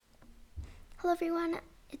Hello everyone,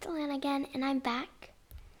 it's Alana again, and I'm back.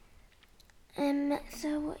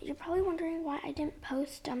 So you're probably wondering why I didn't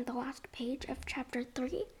post the last page of chapter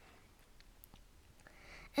 3.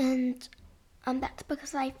 And that's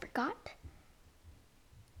because I forgot.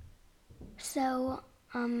 So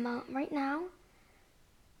right now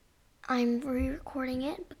I'm re-recording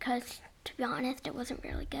it because, to be honest, it wasn't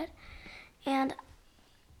really good. And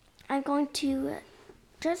I'm going to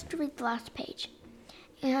just read the last page.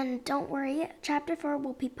 And don't worry, chapter 4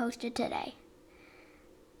 will be posted today.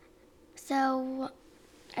 So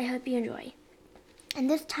I hope you enjoy. And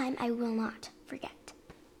this time I will not forget.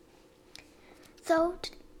 So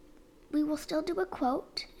we will still do a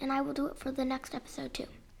quote, and I will do it for the next episode too.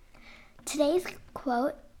 Today's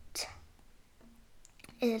quote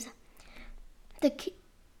is I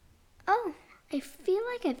feel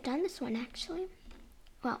like I've done this one actually.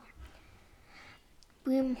 Well,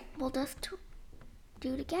 we'll just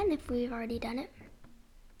do it again if we've already done it.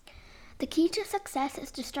 The key to success is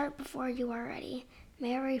to start before you are ready.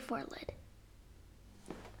 Mary Forled.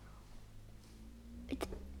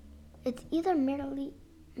 It's either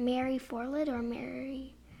Mary Forled or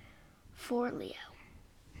Mary Forleo.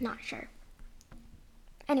 Not sure.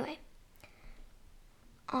 Anyway,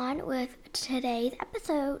 on with today's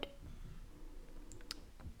episode.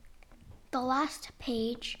 The last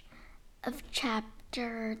page of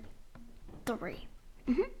chapter 3.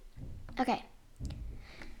 Okay.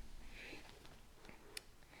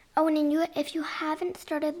 Oh, and if you haven't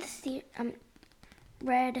started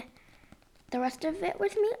read the rest of it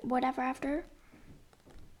with me, whatever after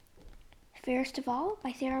Fairest of All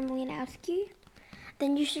by Sarah Malianowski,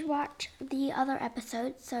 then you should watch the other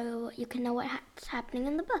episodes so you can know what's happening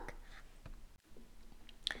in the book.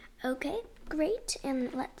 Okay, great,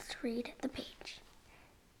 and let's read the page.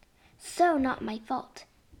 So not my fault.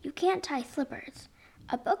 You can't tie slippers.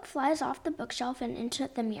 A book flies off the bookshelf and into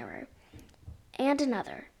the mirror. And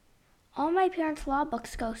another. All my parents' law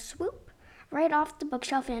books go swoop right off the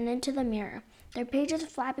bookshelf and into the mirror, their pages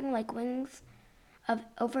flapping like wings of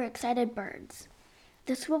overexcited birds.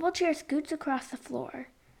 The swivel chair scoots across the floor.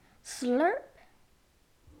 Slurp!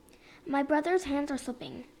 My brother's hands are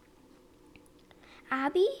slipping.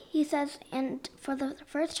 Abby, he says, and for the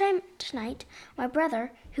first time tonight, my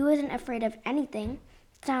brother, who isn't afraid of anything,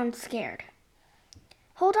 sounds scared.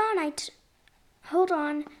 Hold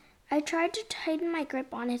on. I tried to tighten my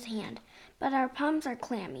grip on his hand, but our palms are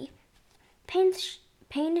clammy. Pain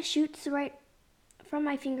shoots right from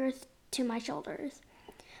my fingers to my shoulders.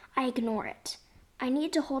 I ignore it. I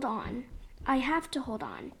need to hold on. I have to hold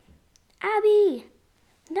on. Abby!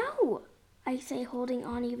 No! I say, holding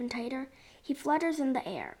on even tighter. He flutters in the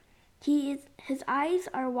air. His eyes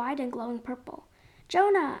are wide and glowing purple.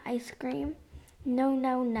 Jonah! I scream.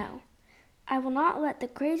 No. I will not let the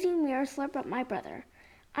crazy mirror slurp up my brother.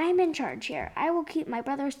 I am in charge here. I will keep my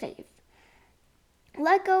brother safe.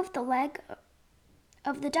 Let go of the leg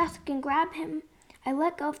of the desk and grab him. I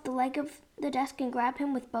let go of the leg of the desk and grab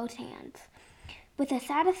him with both hands. With a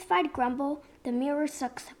satisfied grumble, the mirror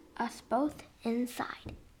sucks us both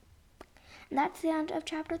inside. And that's the end of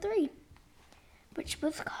chapter 3, which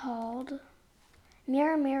was called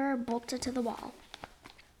Mirror, Mirror, Bolted to the Wall.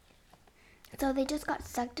 So they just got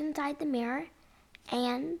sucked inside the mirror,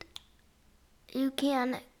 and you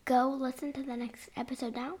can go listen to the next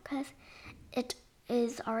episode now because it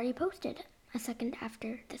is already posted a second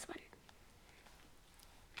after this one.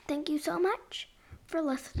 Thank you so much for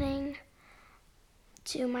listening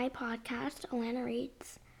to my podcast, Alana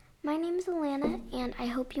Reads. My name is Alana, and I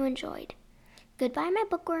hope you enjoyed. Goodbye, my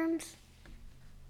bookworms.